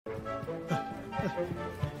Oh,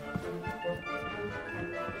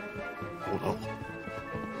 no.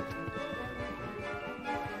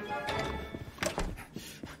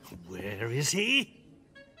 Where is he?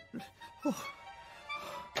 Oh.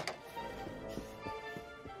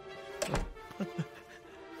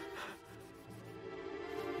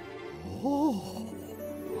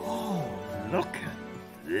 Oh, look at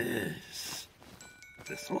this.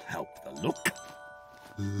 This will help the look.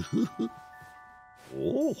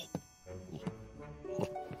 Oh.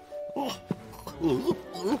 Oh. Oh.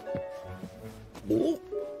 Oh.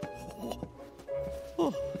 Oh.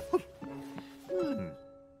 Oh.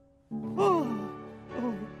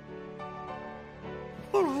 Oh.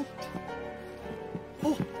 All right.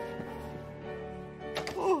 Oh.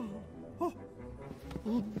 Oh. Oh.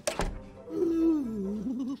 Oh.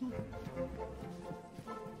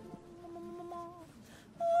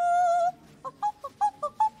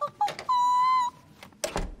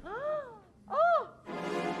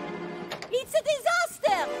 It's a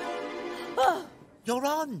disaster! Oh, You're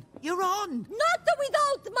on! You're on! not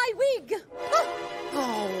without my wig!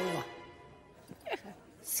 Oh!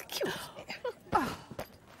 Excuse me.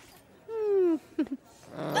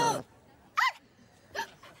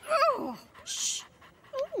 Shh.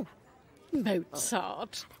 Oh,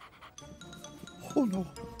 Mozart. Oh, no.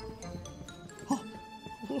 Oh.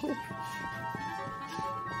 Oh.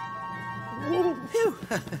 Phew.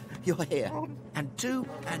 You're here. And two,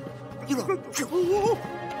 and you're on. Oh.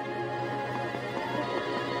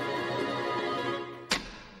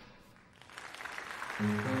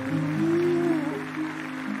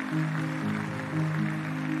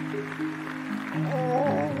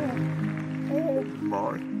 Oh,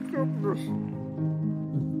 my goodness.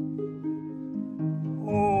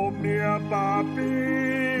 Oh, mio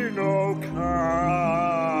bambino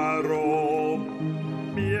caro,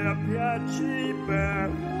 mi piace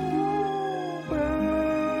bello,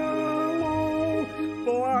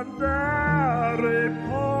 può andare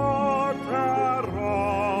porta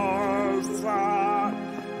rossa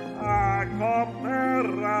a comprare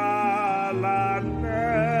l'anello.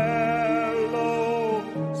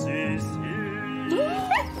 Sì, sì.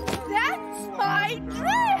 That's my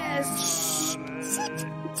dress! Shh! Sit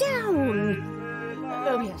down!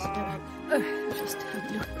 Oh, yes, just have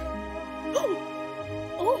a look.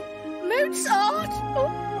 Oh, Mozart! Oh.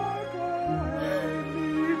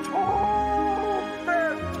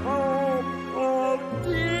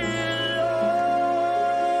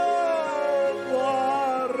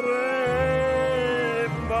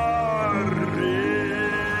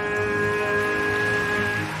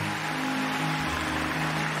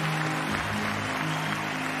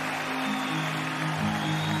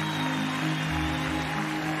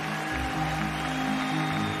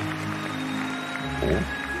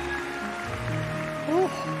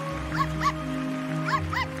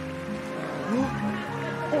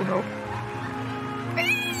 Oh, no.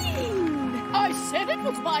 Bean! I said it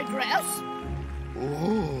was my dress.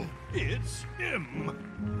 Oh. It's him.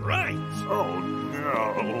 Right. Oh,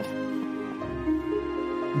 no.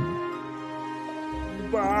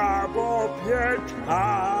 Babbo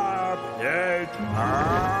pietà,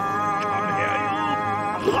 pietà.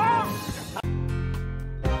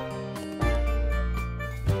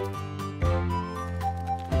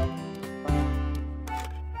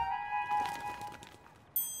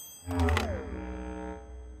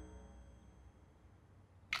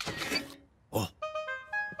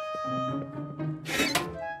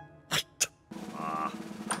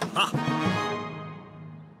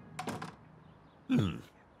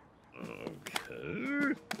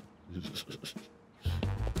 Okay.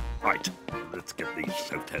 Right, let's get these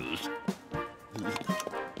hotels.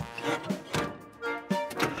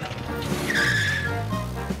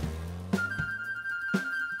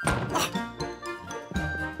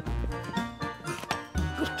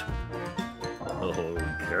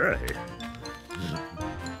 Okay.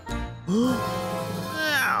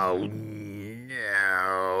 Oh, no.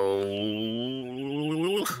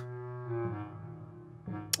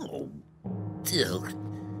 Oh, dear.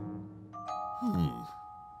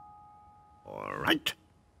 All right.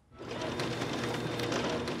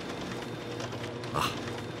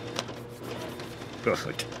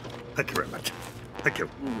 Perfect. Thank you very much. Thank you.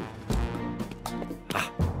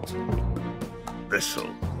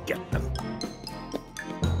 This'll get them.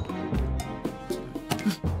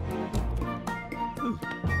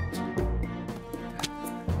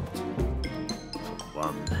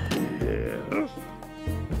 One here.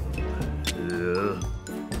 Here.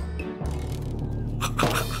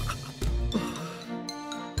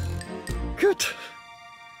 Good.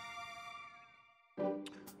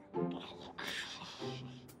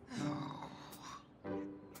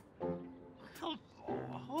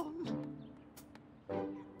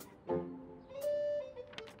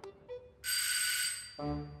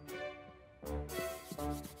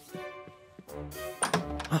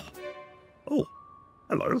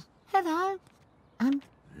 Hello. Hello.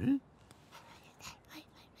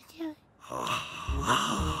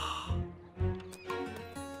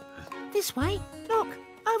 This way. Look,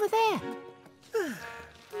 over there.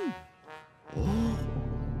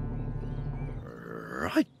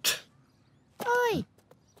 Right. Oi,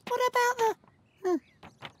 what about the...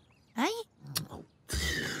 eh?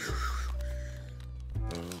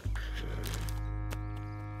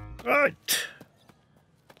 Right.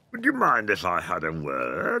 Would you mind if I had a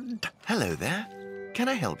word? Hello there. Can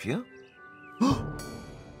I help you?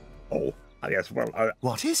 Oh, yes, well,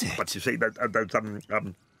 What is it? but you see, there's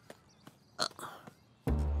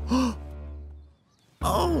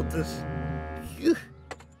Oh, this...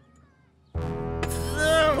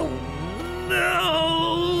 No!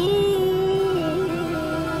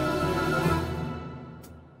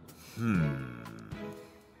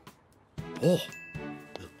 Oh.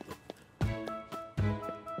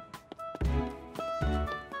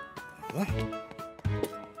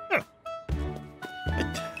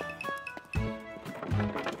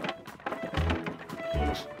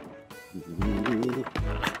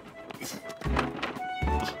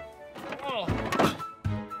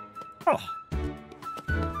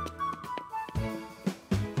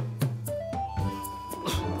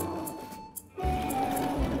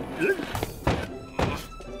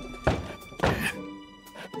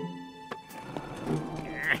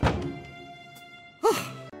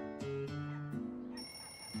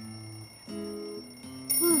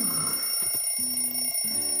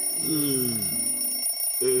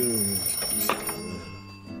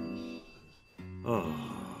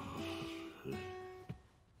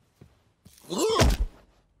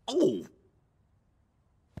 Oh!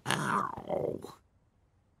 Ow!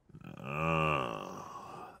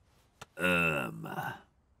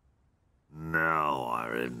 Now I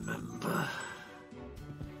remember.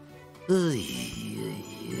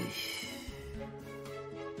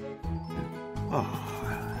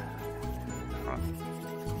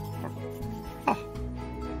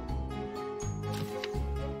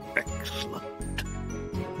 Excellent.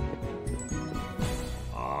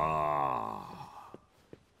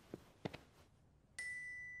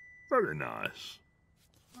 Very nice.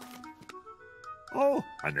 Oh,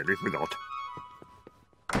 I nearly forgot.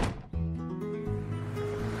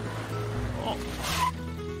 Oh.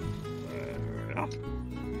 There we are.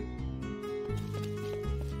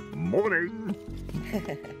 Morning.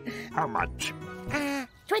 How much?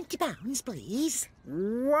 £20, please.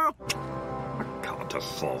 What? I can't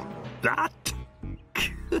afford that.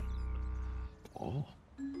 Oh.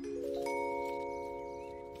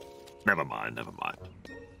 Never mind, never mind.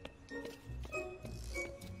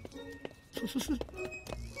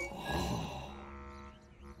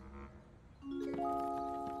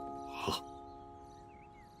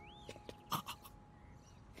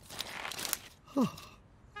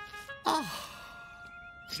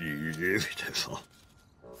 Beautiful.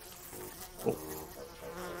 Oh.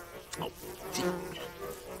 Oh.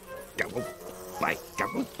 Go away, go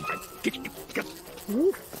away. Go.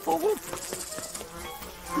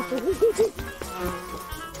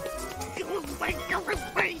 Go away, go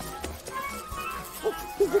away.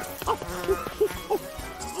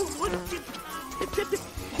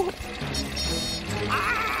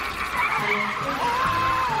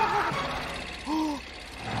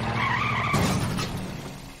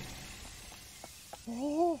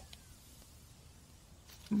 Oh!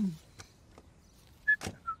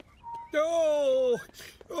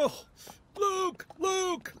 Oh! Luke!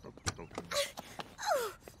 Luke!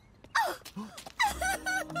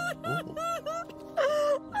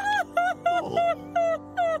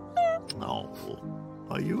 Oh,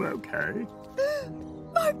 are you okay?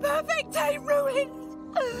 My perfect day ruined.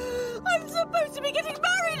 I'm supposed to be getting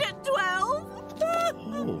married at 12.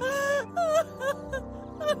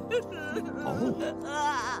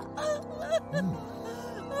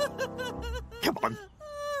 Come on.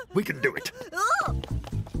 We can do it.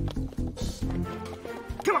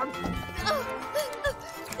 Come on.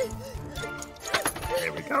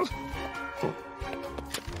 There we go. Oh.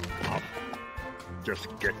 I'll just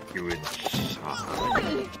get you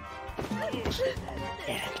inside.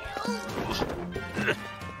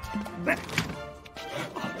 There.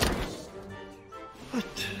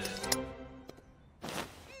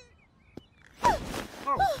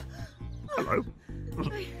 Oh. Hello.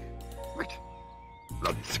 Right.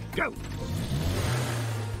 Let's go.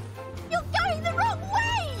 You're going the wrong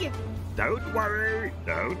way. Don't worry.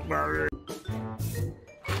 Don't worry.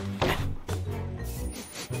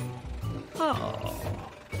 Oh.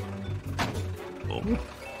 Oh.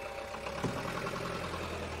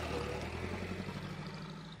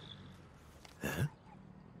 Huh?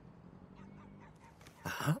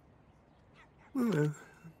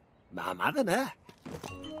 まあまだな。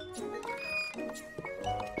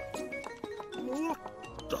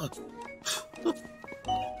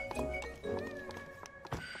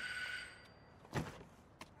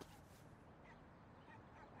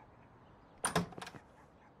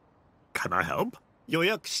Can I help? 予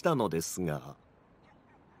約したのですが。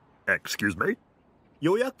 Excuse me?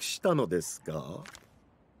 予約したのですが。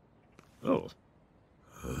 Oh.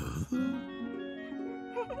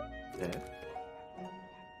 Yes.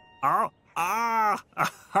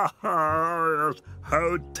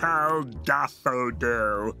 Hotel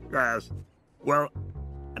Daffodil. Yes. Well,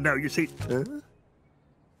 no, you see.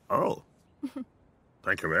 Oh.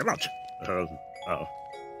 Thank you very much.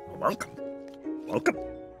 Welcome. Welcome.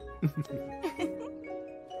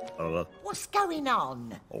 What's going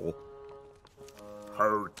on? Oh.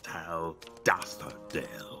 Hotel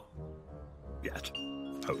Daffodil. Yes.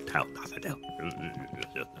 Hotel Daffodil.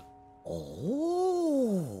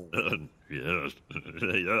 Oh. Yes.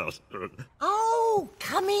 Yes. Oh,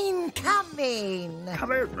 come in, come in.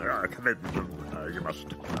 Come in. Come in. You must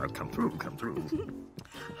come through. Come through.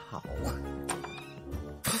 Oh.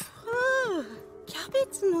 キャベ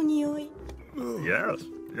ツの匂い。 Yes.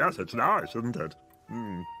 Yes, it's nice, isn't it?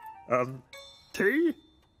 Tea?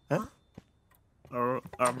 Huh?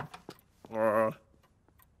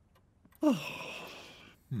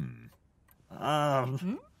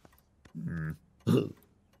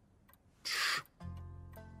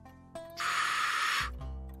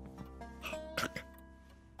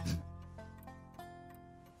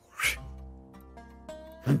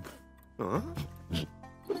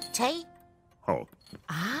 Tea? Oh,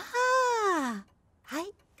 Ah. Hi.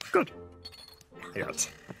 good. Yes.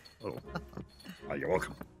 Oh. You're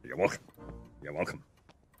welcome. You're welcome. You're welcome.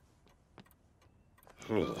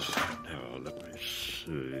 Oh, now let me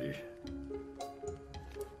see.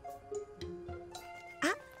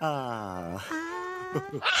 Ah.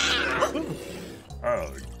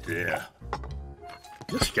 Oh dear.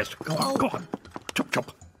 Yes, yes. Go on, go on. Chop,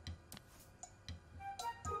 chop.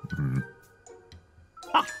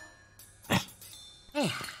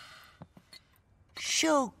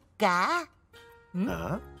 Sugar.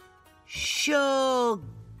 Huh? Sugar.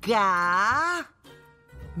 Huh?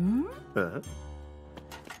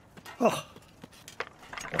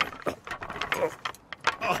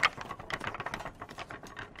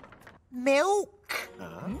 Milk.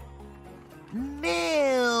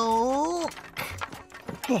 Milk.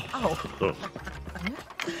 Oh.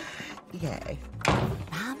 Yeah.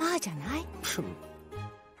 Mama じゃない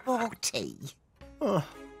More tea.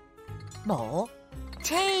 More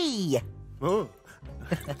tea. Oh.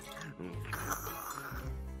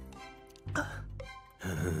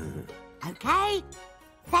 Okay.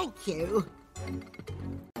 Thank you.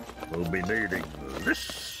 We'll be needing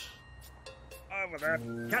this. Over there.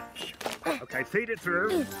 Catch. Okay, feed it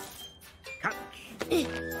through. Catch.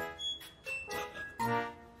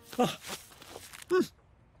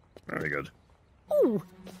 Very good. Oh.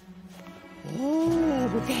 Oh,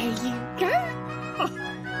 there you go.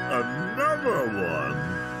 Another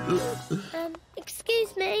one.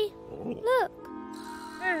 Excuse me. Look.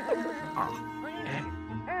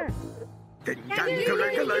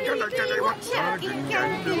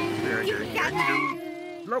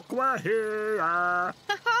 Look, we're here.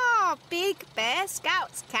 Oh, big Bear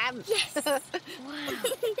Scouts camp. Yes.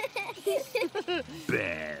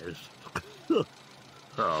 Bears.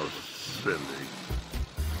 How silly.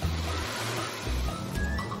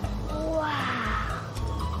 Wow.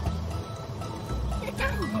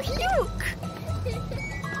 Look.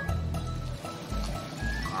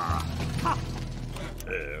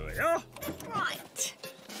 There we are. Right.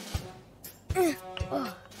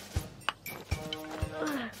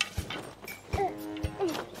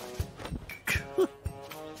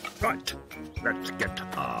 Right. Let's get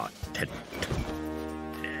our tent.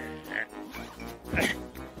 Yes. Right.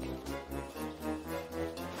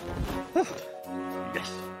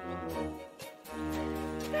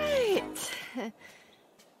 Very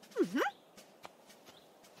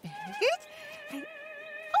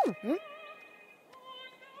good.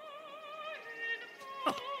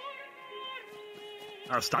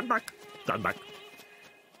 Stand back. Stand back.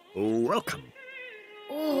 Welcome.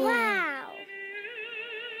 Wow.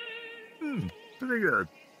 Pretty good.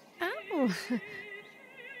 Oh.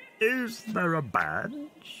 Is there a badge?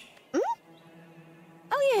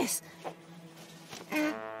 Oh, yes.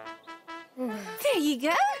 There you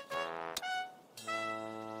go.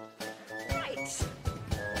 Right.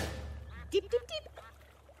 Dip, dip, dip.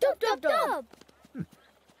 Dub, dub, dub.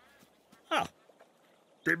 Ah.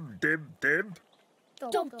 Dim, dim, dim.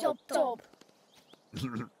 Dub, dub, dub.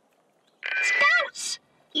 Scouts!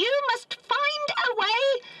 You must find a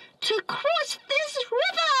way to cross this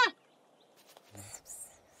river.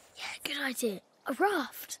 Yeah, good idea. A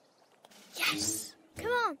raft. Yes.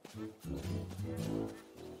 Come on.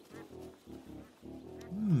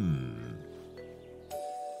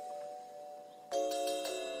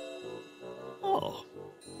 Oh.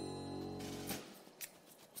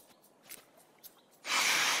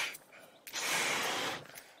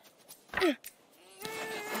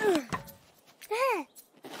 There.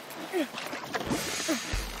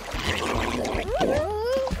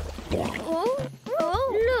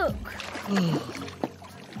 Look.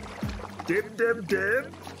 Dim, dim, dim.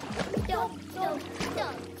 Dum, dum,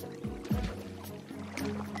 dum.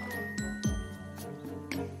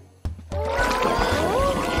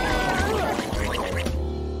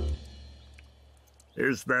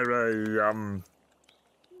 Is there a,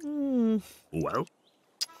 well?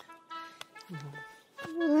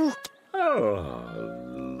 Oh,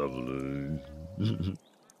 lovely.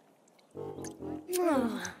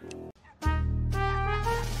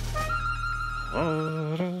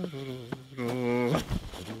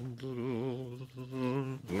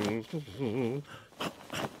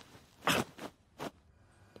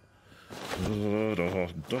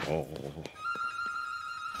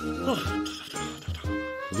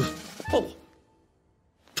 Oh,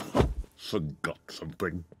 forgot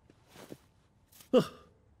something.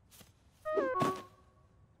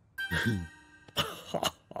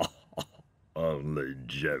 Only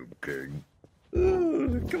joking.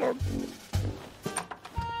 Come on.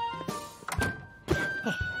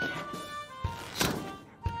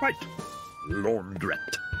 Right,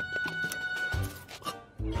 laundrette.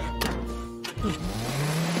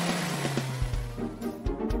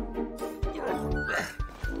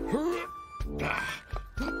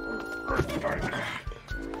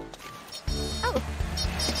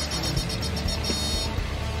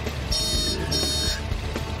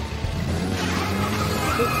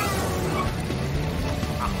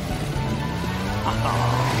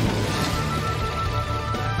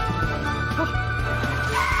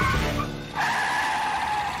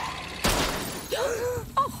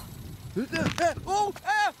 Oh,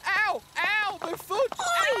 ow, ow, ow, my foot!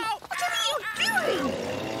 Ow! What are you doing?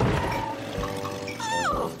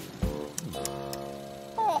 Oh!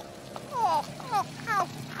 Oh, oh, oh, ow,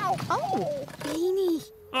 ow. Oh, Beanie.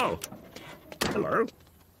 Oh, hello.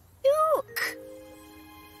 Look.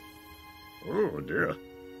 Oh, dear.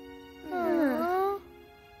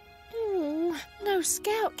 No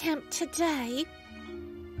scout camp today.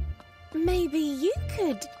 Maybe you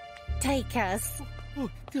could take us.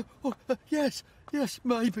 Yes,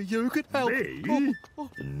 maybe you could help. Me? Oh,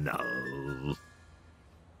 No.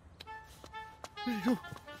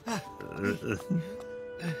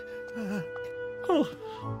 Oh.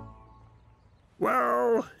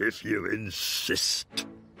 Well, if you insist.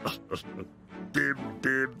 Dib,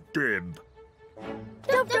 dib, dib.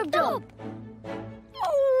 Dub, dub, dub.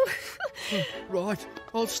 Oh, right,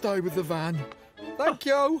 I'll stay with the van. Thank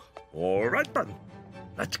you. All right, then.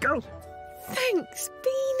 Let's go. thanks,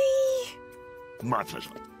 Beanie. My pleasure.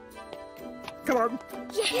 Come on.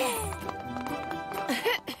 Yeah.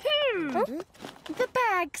 The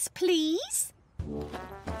bags, please.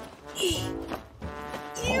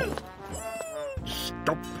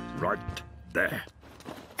 Stop right there.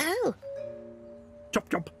 Oh. Chop,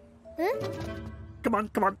 chop. Huh? Come on,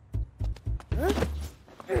 come on.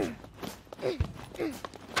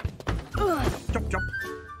 Chop, chop.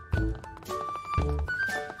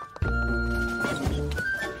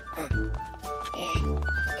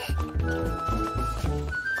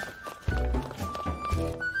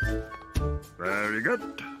 Very good.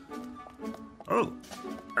 Oh.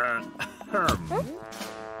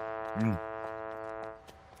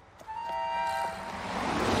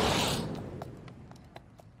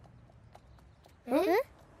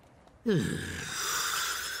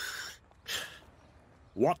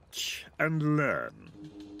 Watch and learn.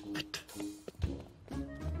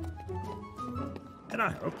 Can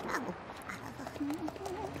I help?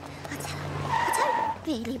 I don't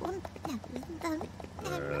really want... No.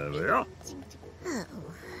 There we are. Oh.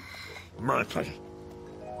 My pleasure.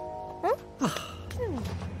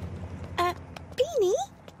 Beanie,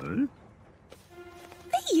 Hmm?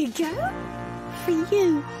 there you go. For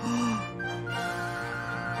you.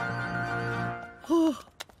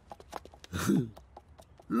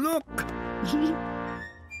 Look!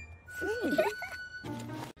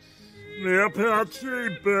 Mi piace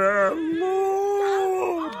bello!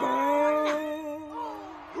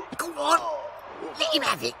 Go on. Let him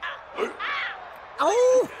have it.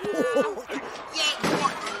 Oh! Yeah, go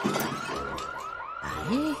on.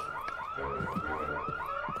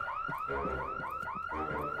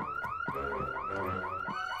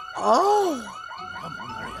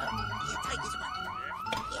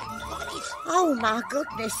 my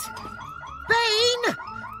goodness. Bean!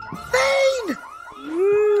 Bean!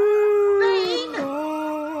 Bean!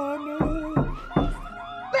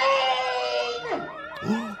 Bean!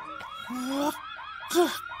 Quick,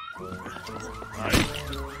 hide!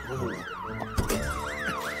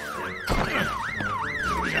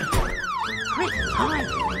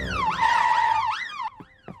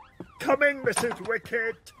 Coming, Mrs.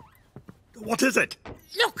 Wicked. What is it?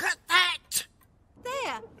 Look at that!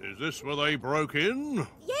 There. Is this where they broke in?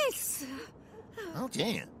 Yes. Oh,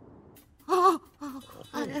 dear.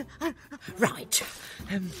 Right. Right.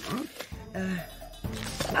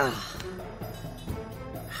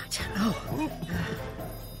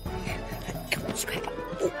 Come on, Scrap.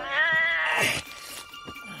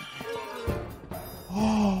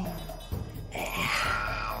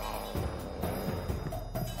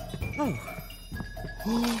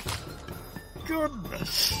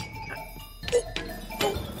 Goodness.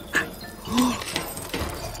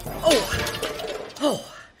 Oh,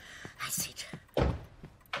 that's it.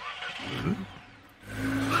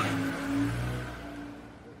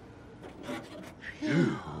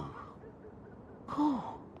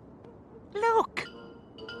 Oh, look.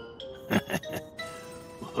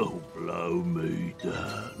 Oh, blow me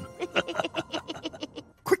down.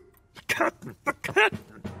 Quick, the curtain, the curtain.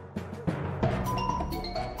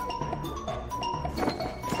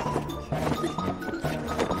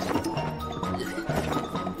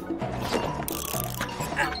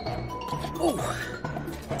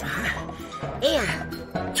 Here,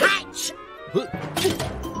 catch.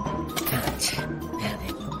 Catch.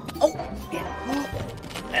 Oh,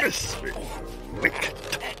 Yes, Wicked.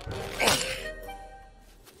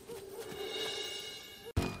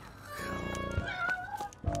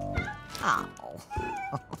 oh.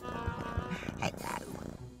 Hello.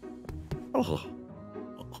 Oh.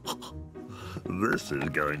 This is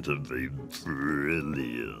going to be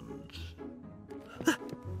brilliant.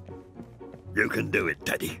 You can do it,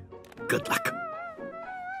 Teddy. Good luck.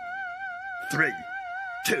 3,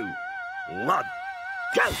 2, 1,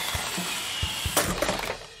 go!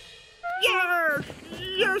 Yes!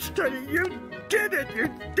 Yes, Teddy, you did it! You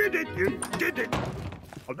did it! You did it!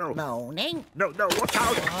 Oh, no. Morning. No, no, watch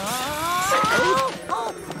out!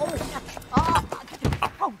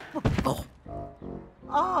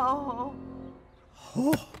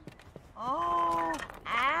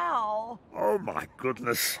 Ow. Oh, my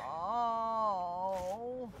goodness.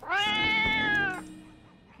 Oh.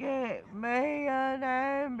 Get me an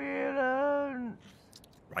ambulance.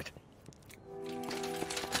 Right.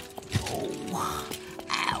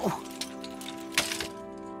 Ow.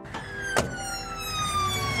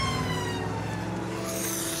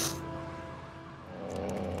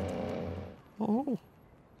 Oh.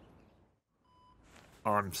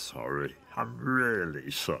 I'm sorry. I'm really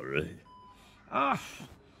sorry. Oh.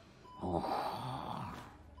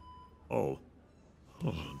 Oh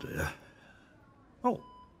dear. Oh.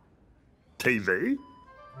 TV?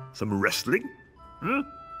 Some wrestling? Huh?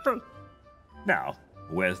 Oh. Now,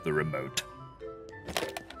 where's the remote?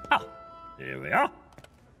 Ah, here we are.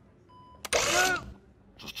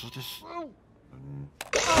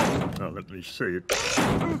 Now let me see it.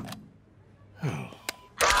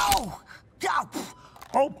 Ow! Ow!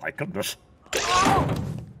 Oh my goodness.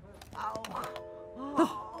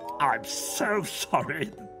 I'm so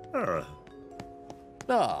sorry.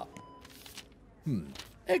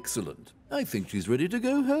 Excellent. I think she's ready to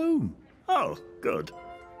go home. Oh, good.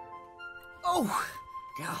 Oh.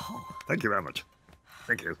 Thank you very much.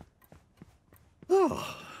 Thank you.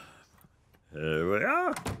 Oh, here we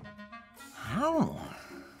are. Oh.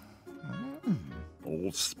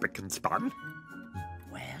 All spick and span.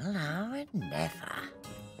 Well, I never.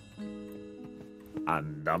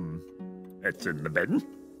 And, it's in the bin.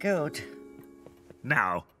 Good.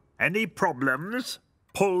 Now, any problems?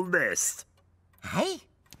 Pull this. Hey?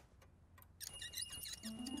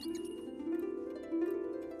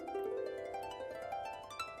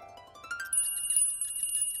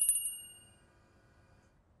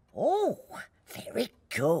 Oh, very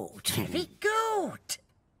good, very good.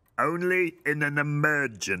 Only in an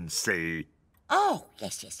emergency. Oh,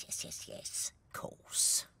 yes. Of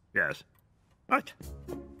course. Yes. Right.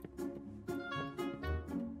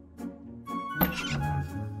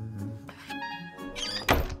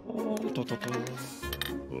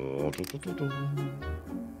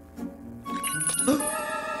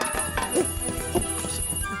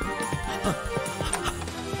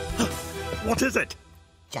 What is it?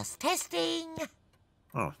 Just testing.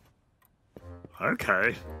 Oh.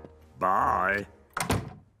 Okay. Bye.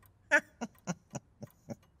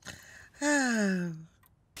 Oh.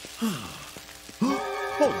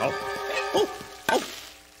 Oh, no. Oh.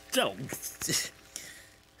 Oh.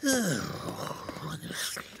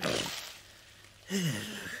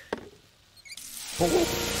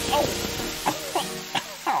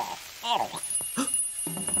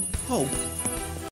 Oh.